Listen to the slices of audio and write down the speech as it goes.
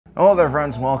Hello there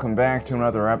friends, welcome back to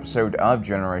another episode of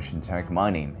Generation Tech. My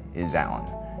name is Alan.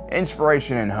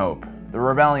 Inspiration and hope. The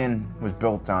rebellion was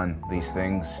built on these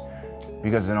things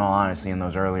because in all honesty, in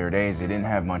those earlier days, they didn't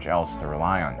have much else to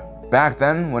rely on. Back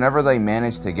then, whenever they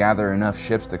managed to gather enough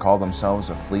ships to call themselves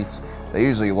a fleet, they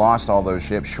usually lost all those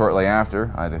ships shortly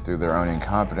after, either through their own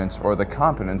incompetence or the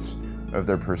competence of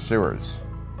their pursuers.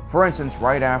 For instance,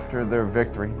 right after their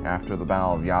victory, after the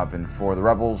Battle of Yavin 4, the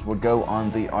rebels would go on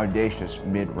the audacious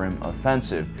Mid-Rim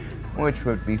offensive, which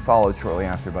would be followed shortly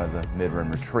after by the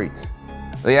Mid-Rim retreat.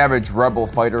 The average rebel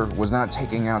fighter was not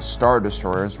taking out Star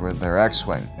Destroyers with their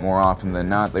X-Wing. More often than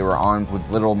not, they were armed with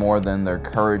little more than their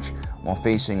courage while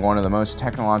facing one of the most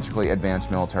technologically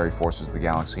advanced military forces the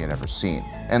galaxy had ever seen.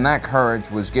 And that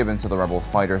courage was given to the rebel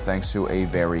fighter thanks to a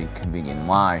very convenient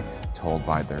lie told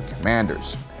by their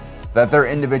commanders: that their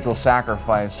individual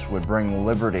sacrifice would bring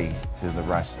liberty to the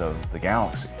rest of the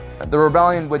galaxy. The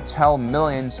rebellion would tell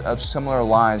millions of similar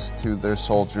lies to their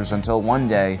soldiers until one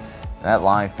day, that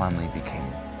lie finally became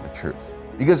the truth.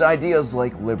 Because ideas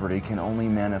like liberty can only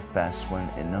manifest when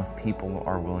enough people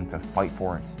are willing to fight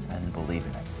for it and believe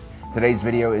in it. Today's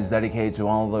video is dedicated to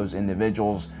all of those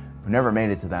individuals who never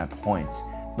made it to that point.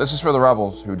 This is for the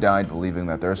rebels who died believing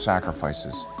that their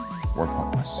sacrifices were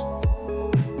pointless.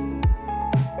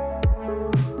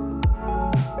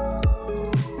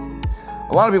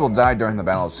 A lot of people died during the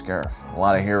Battle of Scarif. A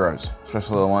lot of heroes,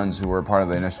 especially the ones who were part of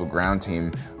the initial ground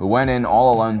team, who went in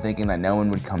all alone thinking that no one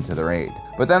would come to their aid.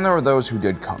 But then there were those who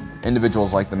did come.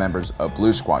 Individuals like the members of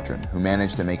Blue Squadron, who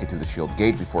managed to make it through the shield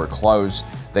gate before it closed.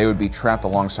 They would be trapped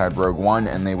alongside Rogue One,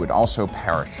 and they would also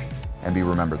perish and be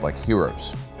remembered like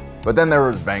heroes. But then there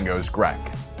was Vangos Grek,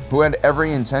 who had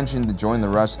every intention to join the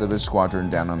rest of his squadron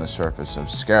down on the surface of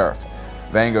Scarif.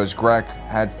 Vangos Grek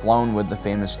had flown with the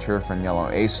famous Turfan Yellow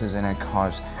Aces and had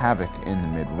caused havoc in the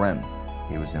Mid-Rim.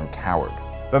 He was no coward.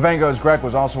 But Vangos Grek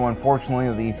was also unfortunately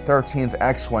the 13th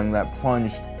X-Wing that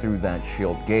plunged through that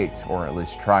shield gate, or at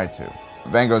least tried to.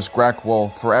 Vangos Grek will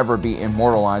forever be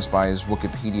immortalized by his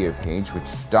Wikipedia page,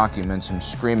 which documents him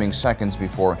screaming seconds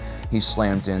before he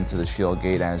slammed into the shield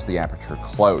gate as the aperture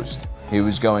closed. He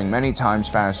was going many times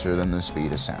faster than the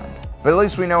speed of sound. But at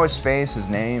least we know his face, his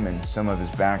name, and some of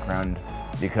his background,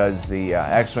 because the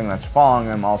X-Wing that's following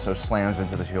him also slams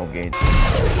into the shield gate.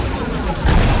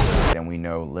 And we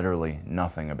know literally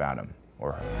nothing about him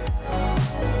or her.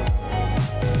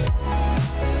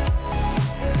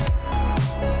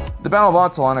 The Battle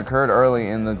of Autolon occurred early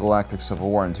in the Galactic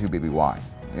Civil War in 2 BBY.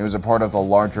 It was a part of the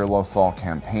larger Lothal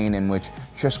campaign in which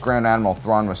Chiss Grand Admiral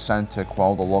Thrawn was sent to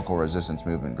quell the local resistance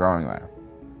movement growing there.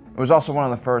 It was also one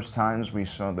of the first times we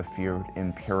saw the feared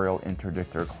Imperial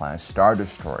Interdictor-class Star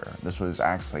Destroyer. This was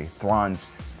actually Thrawn's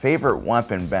favorite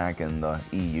weapon back in the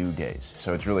EU days,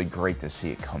 so it's really great to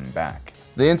see it come back.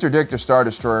 The Interdictor Star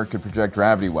Destroyer could project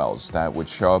gravity wells that would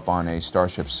show up on a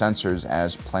starship's sensors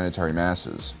as planetary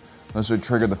masses. This would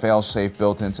trigger the failsafe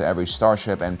built into every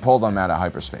starship and pull them out of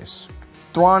hyperspace.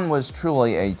 Thrawn was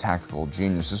truly a tactical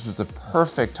genius. This was the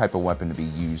perfect type of weapon to be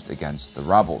used against the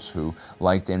rebels, who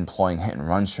liked employing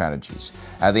hit-and-run strategies.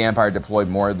 Had the Empire deployed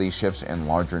more of these ships in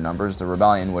larger numbers, the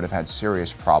rebellion would have had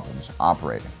serious problems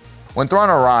operating. When Thrawn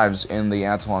arrives in the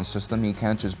Autolon system, he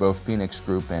catches both Phoenix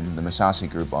Group and the Massassi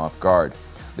Group off guard.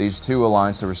 These two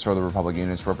allies to restore the Republic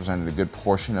units represented a good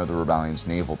portion of the rebellion's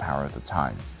naval power at the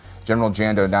time. General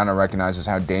Jando Dano recognizes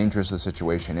how dangerous the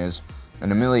situation is,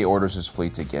 and immediately orders his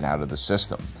fleet to get out of the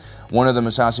system. One of the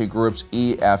Massassi Group's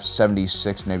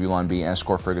EF-76 Nebulon B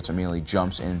escort frigates immediately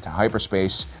jumps into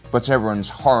hyperspace, but to everyone's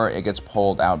horror, it gets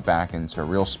pulled out back into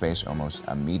real space almost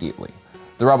immediately.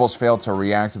 The rebels failed to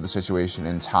react to the situation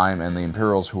in time, and the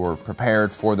Imperials, who were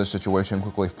prepared for the situation,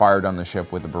 quickly fired on the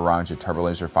ship with a barrage of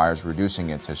turbolaser fires,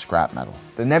 reducing it to scrap metal.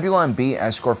 The Nebulon B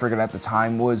escort frigate at the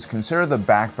time was considered the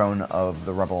backbone of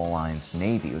the Rebel Alliance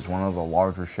Navy. It was one of the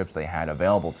larger ships they had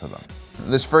available to them.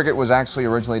 This frigate was actually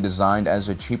originally designed as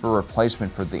a cheaper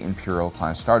replacement for the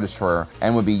Imperial-class Star Destroyer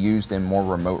and would be used in more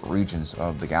remote regions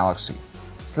of the galaxy.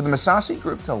 For the Massassi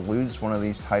Group to lose one of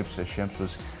these types of ships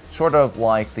was sort of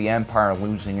like the Empire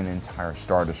losing an entire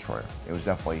Star Destroyer. It was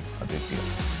definitely a big deal.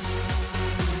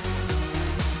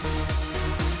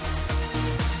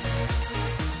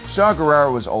 Saw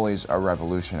Gerrera was always a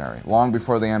revolutionary. Long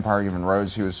before the Empire even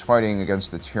rose, he was fighting against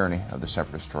the tyranny of the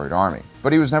Separatist droid army.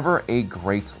 But he was never a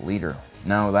great leader.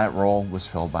 No, that role was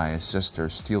filled by his sister,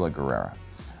 Stila Gerrera.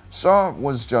 Saw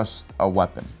was just a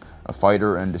weapon, a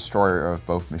fighter and destroyer of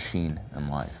both machine and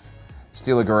life.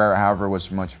 Stila Gerrera, however, was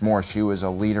much more. She was a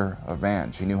leader of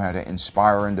man. She knew how to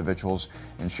inspire individuals,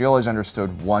 and she always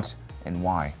understood what and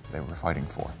why they were fighting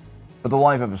for. But the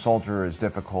life of a soldier is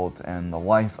difficult, and the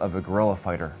life of a guerrilla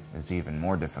fighter is even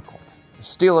more difficult.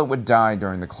 Steele would die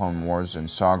during the Clone Wars, and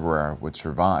Saw Gerrera would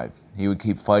survive. He would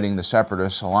keep fighting the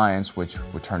Separatist Alliance, which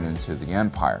would turn into the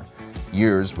Empire.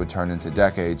 Years would turn into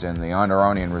decades, and the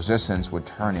Endoronian resistance would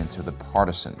turn into the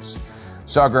Partisans.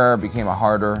 Saw Gerrera became a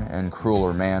harder and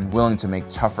crueler man, willing to make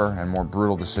tougher and more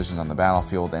brutal decisions on the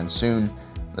battlefield, and soon,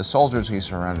 the soldiers he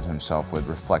surrounded himself with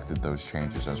reflected those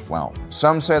changes as well.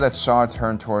 Some say that Saw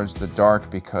turned towards the dark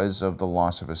because of the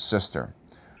loss of his sister.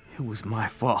 It was my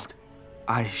fault.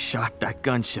 I shot that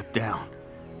gunship down,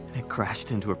 and it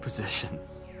crashed into her position.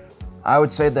 I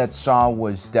would say that Saw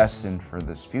was destined for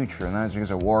this future, and that is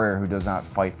because a warrior who does not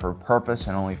fight for purpose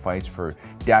and only fights for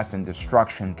death and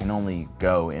destruction can only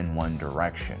go in one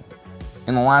direction.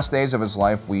 In the last days of his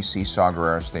life, we see Saw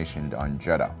Gerrera stationed on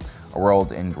Jedha, a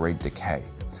world in great decay.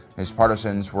 His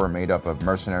partisans were made up of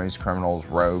mercenaries, criminals,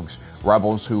 rogues,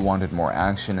 rebels who wanted more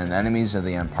action, and enemies of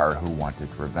the Empire who wanted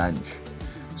revenge.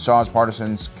 Saw's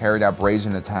partisans carried out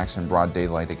brazen attacks in broad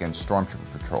daylight against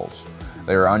stormtrooper patrols.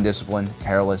 They were undisciplined,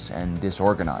 careless, and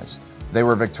disorganized. They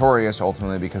were victorious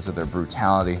ultimately because of their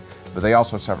brutality, but they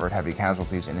also suffered heavy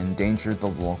casualties and endangered the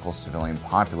local civilian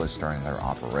populace during their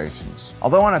operations.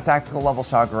 Although on a tactical level,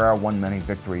 Saw Gerrera won many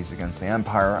victories against the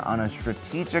Empire, on a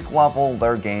strategic level,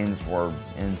 their gains were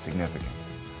insignificant.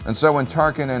 And so when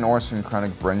Tarkin and Orson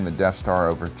Krennic bring the Death Star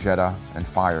over Jedha and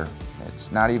fire,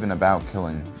 it's not even about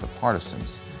killing the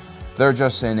partisans. They're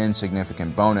just an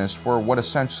insignificant bonus for what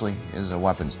essentially is a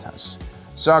weapons test.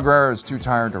 Saw Gerrera is too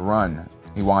tired to run.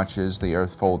 He watches the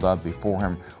earth fold up before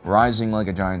him, rising like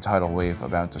a giant tidal wave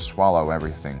about to swallow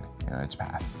everything in its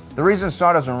path. The reason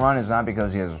Saw doesn't run is not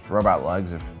because he has robot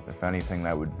legs, if anything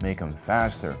that would make him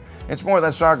faster. It's more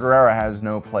that Saw Gerrera has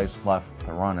no place left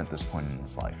to run at this point in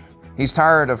his life. He's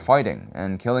tired of fighting,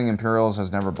 and killing Imperials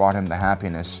has never brought him the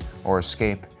happiness or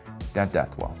escape that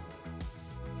death will.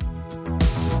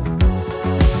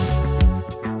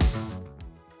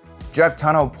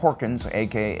 Jectano Porkins,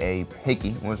 aka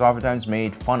Piggy, was oftentimes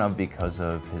made fun of because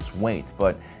of his weight,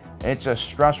 but it's a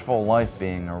stressful life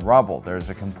being a rebel. There's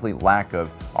a complete lack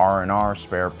of R&R,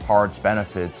 spare parts,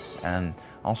 benefits, and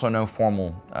also no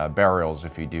formal burials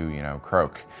if you do,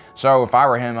 croak. So if I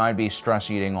were him, I'd be stress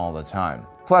eating all the time.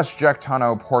 Plus,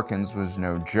 Jectano Porkins was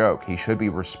no joke. He should be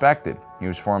respected. He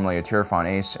was formerly a Tier 5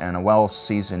 ace and a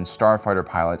well-seasoned starfighter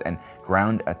pilot and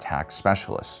ground attack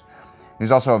specialist. He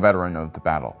was also a veteran of the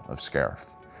Battle of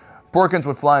Scarif. Porkins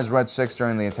would fly as Red 6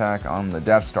 during the attack on the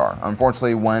Death Star.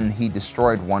 Unfortunately, when he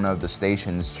destroyed one of the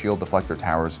station's shield deflector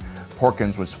towers,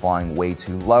 Porkins was flying way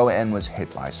too low and was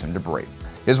hit by some debris.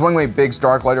 His wingmate Biggs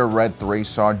Darklighter Red 3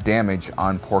 saw damage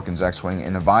on Porkins' X-Wing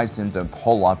and advised him to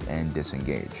pull up and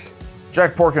disengage.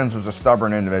 Jack Porkins was a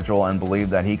stubborn individual and believed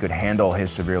that he could handle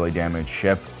his severely damaged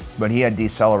ship, but he had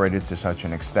decelerated to such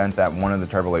an extent that one of the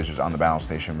turbo lasers on the battle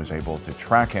station was able to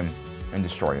track him and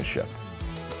destroy his ship.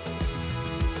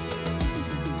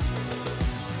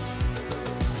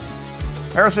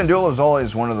 Hera Syndulla was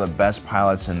always one of the best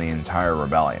pilots in the entire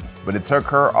rebellion, but it took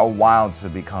her a while to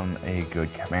become a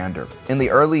good commander. In the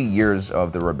early years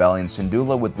of the rebellion,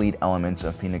 Syndulla would lead elements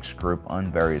of Phoenix Group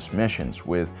on various missions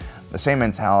with the same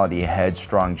mentality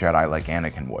headstrong Jedi like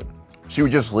Anakin would. She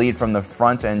would just lead from the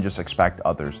front and just expect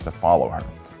others to follow her.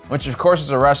 Which of course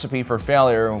is a recipe for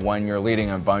failure when you're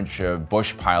leading a bunch of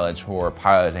bush pilots who are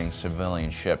piloting civilian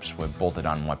ships with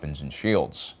bolted-on weapons and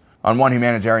shields. On one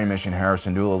humanitarian mission, Hera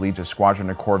Syndulla leads a squadron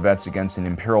of corvettes against an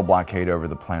Imperial blockade over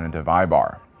the planet of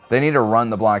Ibar. They need to run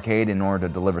the blockade in order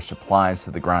to deliver supplies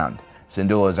to the ground.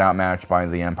 Syndulla is outmatched by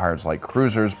the Empire's light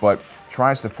cruisers, but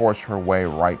tries to force her way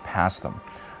right past them.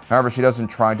 However, she doesn't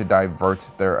try to divert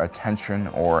their attention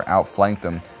or outflank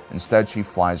them. Instead, she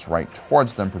flies right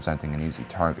towards them, presenting an easy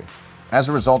target. As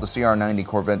a result, the CR-90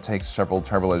 Corvette takes several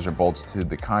turbolaser bolts to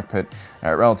the cockpit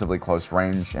at relatively close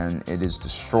range, and it is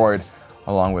destroyed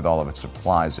along with all of its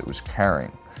supplies it was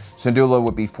carrying. Syndulla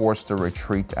would be forced to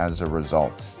retreat as a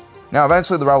result. Now,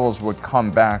 eventually the rebels would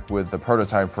come back with the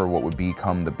prototype for what would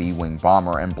become the B-Wing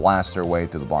bomber and blast their way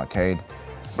through the blockade.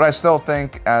 But I still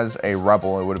think, as a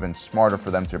rebel, it would have been smarter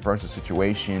for them to approach the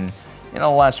situation in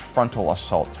a less frontal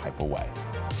assault type of way.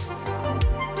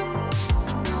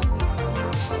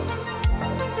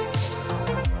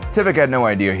 Tivik had no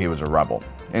idea he was a rebel.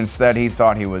 Instead, he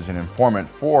thought he was an informant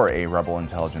for a rebel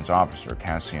intelligence officer,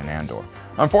 Cassian Andor.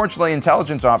 Unfortunately,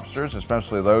 intelligence officers,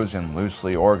 especially those in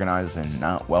loosely organized and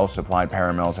not well-supplied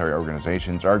paramilitary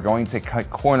organizations, are going to cut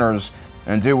corners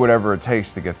and do whatever it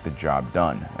takes to get the job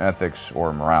done. Ethics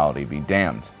or morality be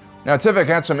damned. Now, Tivik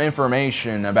had some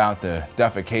information about the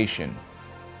defecation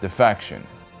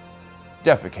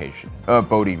of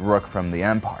Bodhi Rook from the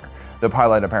Empire. The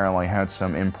pilot apparently had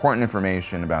some important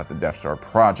information about the Death Star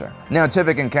project. Now,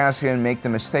 Tivik and Cassian make the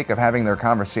mistake of having their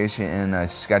conversation in a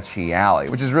sketchy alley,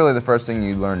 which is really the first thing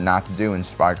you learn not to do in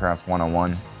Spycraft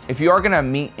 101. If you are going to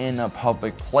meet in a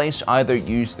public place, either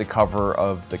use the cover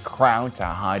of the crowd to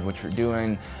hide what you're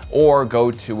doing, or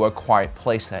go to a quiet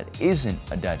place that isn't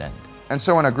a dead end. And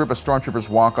so when a group of stormtroopers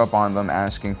walk up on them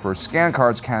asking for scan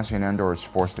cards, Cassian Endor is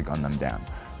forced to gun them down.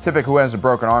 Tivik, who has a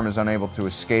broken arm, is unable to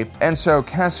escape, and so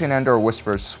Cassian Endor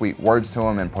whispers sweet words to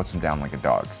him and puts him down like a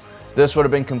dog. This would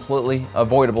have been completely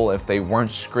avoidable if they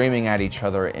weren't screaming at each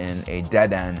other in a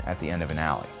dead end at the end of an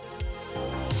alley.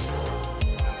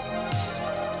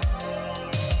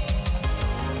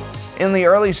 In the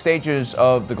early stages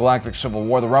of the Galactic Civil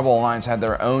War, the Rebel Alliance had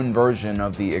their own version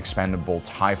of the expendable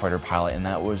TIE fighter pilot, and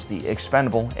that was the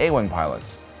expendable A-Wing pilot.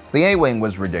 The A-Wing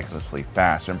was ridiculously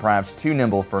fast and perhaps too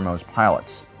nimble for most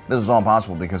pilots. This is all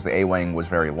possible because the A-Wing was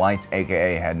very light,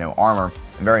 aka had no armor,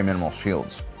 and very minimal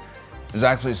shields. It was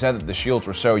actually said that the shields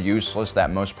were so useless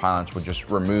that most pilots would just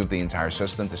remove the entire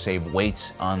system to save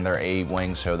weight on their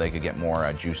A-Wing so they could get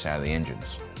more juice out of the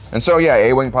engines. And so yeah,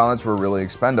 A-Wing pilots were really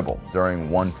expendable. During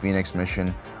one Phoenix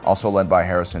mission, also led by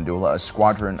Harrison Dula, a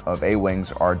squadron of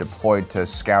A-Wings are deployed to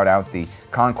scout out the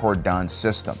Concord Dawn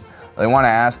system. They want to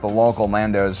ask the local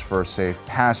Landos for safe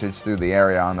passage through the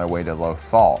area on their way to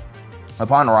Lothal.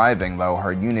 Upon arriving, though,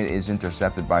 her unit is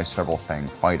intercepted by several Fang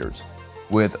fighters.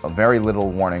 With very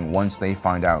little warning, once they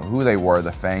find out who they were,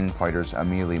 the Fang fighters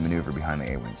immediately maneuver behind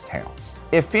the A-Wing's tail.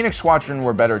 If Phoenix Squadron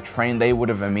were better trained, they would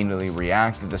have immediately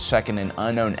reacted the second an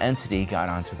unknown entity got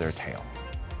onto their tail.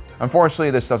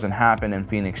 Unfortunately, this doesn't happen, and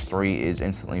Phoenix 3 is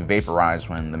instantly vaporized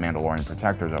when the Mandalorian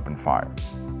protectors open fire.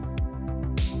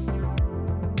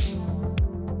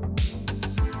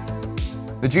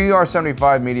 The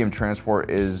GR-75 medium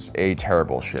transport is a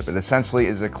terrible ship. It essentially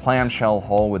is a clamshell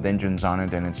hull with engines on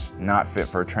it, and it's not fit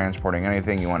for transporting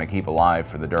anything you want to keep alive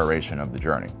for the duration of the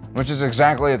journey. Which is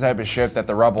exactly the type of ship that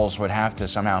the Rebels would have to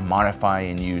somehow modify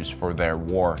and use for their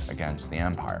war against the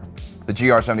Empire. The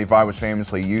GR-75 was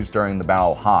famously used during the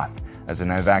Battle of Hoth as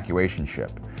an evacuation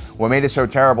ship. What made it so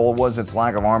terrible was its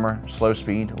lack of armor, slow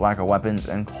speed, lack of weapons,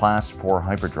 and Class 4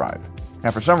 hyperdrive. Now,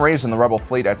 for some reason, the Rebel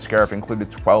fleet at Scarif included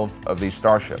 12 of these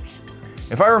starships.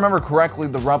 If I remember correctly,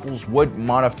 the Rebels would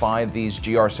modify these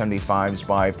GR-75s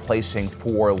by placing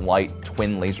 4 light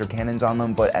twin laser cannons on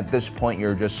them, but at this point,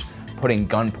 you're just putting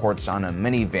gun ports on a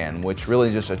minivan, which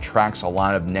really just attracts a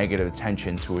lot of negative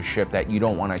attention to a ship that you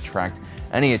don't want to attract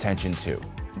any attention to.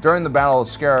 During the Battle of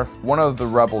Scarif, one of the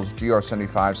Rebels'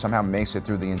 GR-75 somehow makes it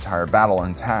through the entire battle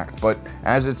intact, but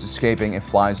as it's escaping, it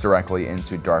flies directly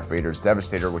into Darth Vader's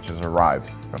Devastator, which has arrived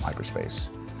from hyperspace.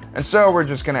 And so we're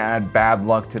just going to add bad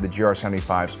luck to the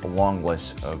GR-75's long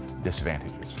list of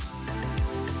disadvantages.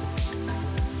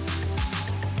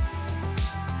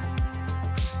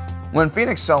 When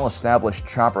Phoenix Cell established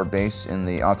Chopper Base in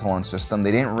the Autolon system,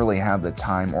 they didn't really have the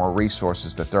time or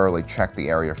resources to thoroughly check the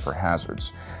area for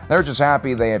hazards. They were just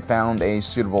happy they had found a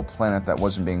suitable planet that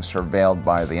wasn't being surveilled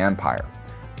by the Empire.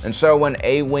 And so when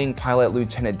A-Wing pilot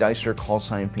Lieutenant Dicer,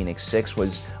 callsign Phoenix 6,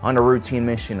 was on a routine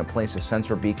mission to place a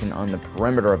sensor beacon on the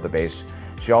perimeter of the base,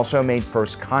 she also made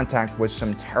first contact with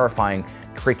some terrifying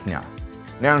Krykna.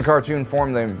 Now in cartoon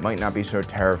form, they might not be so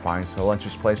terrifying, so let's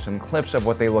just play some clips of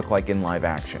what they look like in live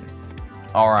action.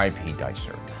 R.I.P.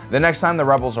 Dicer. The next time the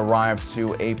Rebels arrive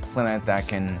to a planet that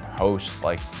can host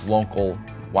like local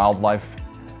wildlife,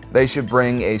 they should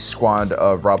bring a squad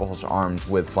of Rebels armed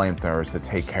with flamethrowers to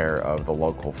take care of the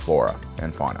local flora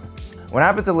and fauna. What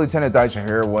happened to Lieutenant Dicer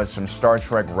here was some Star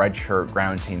Trek red shirt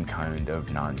ground team kind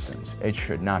of nonsense. It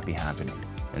should not be happening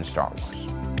in Star Wars.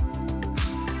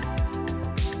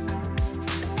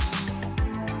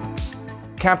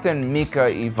 Captain Mika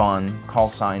Ivan,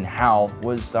 callsign Hal,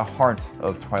 was the heart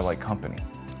of Twilight Company.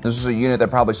 This was a unit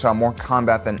that probably saw more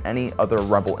combat than any other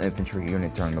Rebel infantry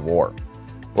unit during the war.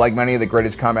 Like many of the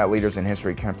greatest combat leaders in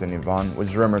history, Captain Ivan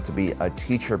was rumored to be a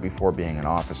teacher before being an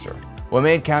officer. What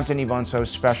made Captain Ivan so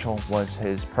special was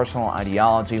his personal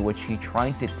ideology, which he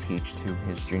tried to teach to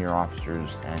his junior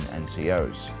officers and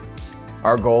NCOs.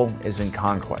 Our goal isn't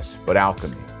conquest, but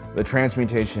alchemy, the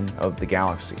transmutation of the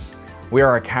galaxy. We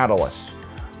are a catalyst.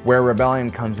 Where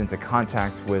rebellion comes into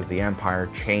contact with the Empire,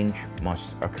 change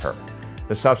must occur.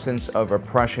 The substance of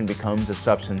oppression becomes a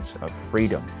substance of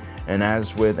freedom, and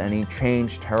as with any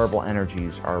change, terrible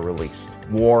energies are released.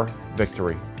 War,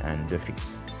 victory, and defeat.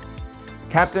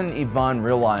 Captain Ivan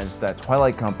realized that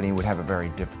Twilight Company would have a very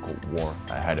difficult war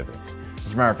ahead of it.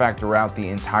 As a matter of fact, throughout the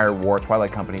entire war,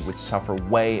 Twilight Company would suffer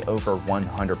way over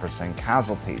 100%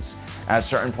 casualties. At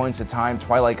certain points in time,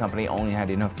 Twilight Company only had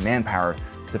enough manpower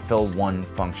to fill one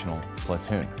functional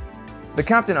platoon. The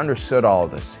captain understood all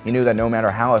of this. He knew that no matter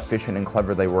how efficient and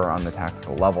clever they were on the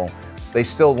tactical level, they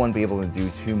still wouldn't be able to do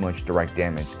too much direct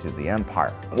damage to the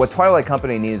Empire. What Twilight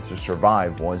Company needed to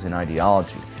survive was an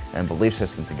ideology and belief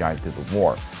system to guide through the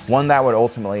war, one that would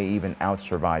ultimately even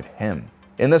out-survive him.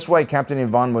 In this way, Captain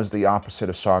Yvonne was the opposite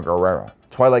of Saw Gerrera.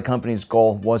 Twilight Company's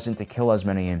goal wasn't to kill as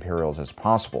many Imperials as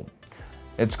possible.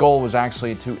 Its goal was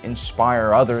actually to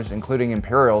inspire others, including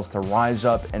Imperials, to rise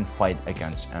up and fight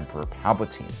against Emperor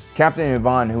Palpatine. Captain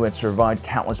Yvonne, who had survived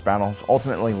countless battles,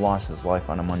 ultimately lost his life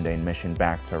on a mundane mission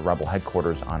back to Rebel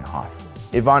headquarters on Hoth.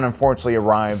 Yvonne unfortunately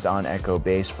arrived on Echo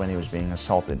Base when he was being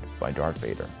assaulted by Darth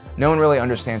Vader. No one really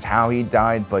understands how he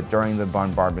died, but during the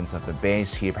bombardment of the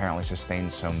base, he apparently sustained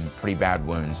some pretty bad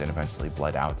wounds and eventually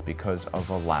bled out because of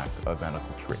a lack of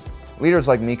medical treatment. Leaders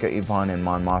like Mika, Yvonne, and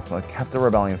Mon Mothma kept the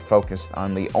rebellion focused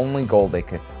on the only goal they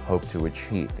could hope to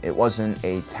achieve. It wasn't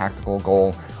a tactical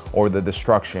goal or the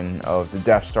destruction of the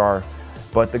Death Star,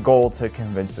 but the goal to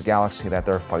convince the galaxy that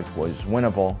their fight was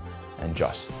winnable and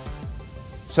just.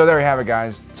 So there you have it,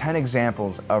 guys. 10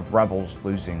 examples of rebels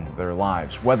losing their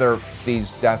lives. Whether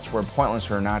these deaths were pointless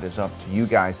or not is up to you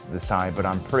guys to decide, but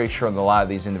I'm pretty sure that a lot of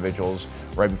these individuals,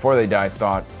 right before they died,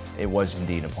 thought it was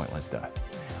indeed a pointless death.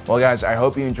 Well, guys, I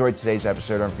hope you enjoyed today's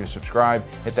episode. Don't forget to subscribe,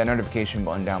 hit that notification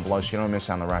button down below so you don't miss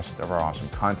out on the rest of our awesome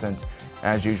content.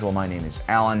 As usual, my name is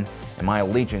Alan, and my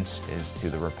allegiance is to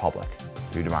the Republic,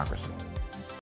 to democracy.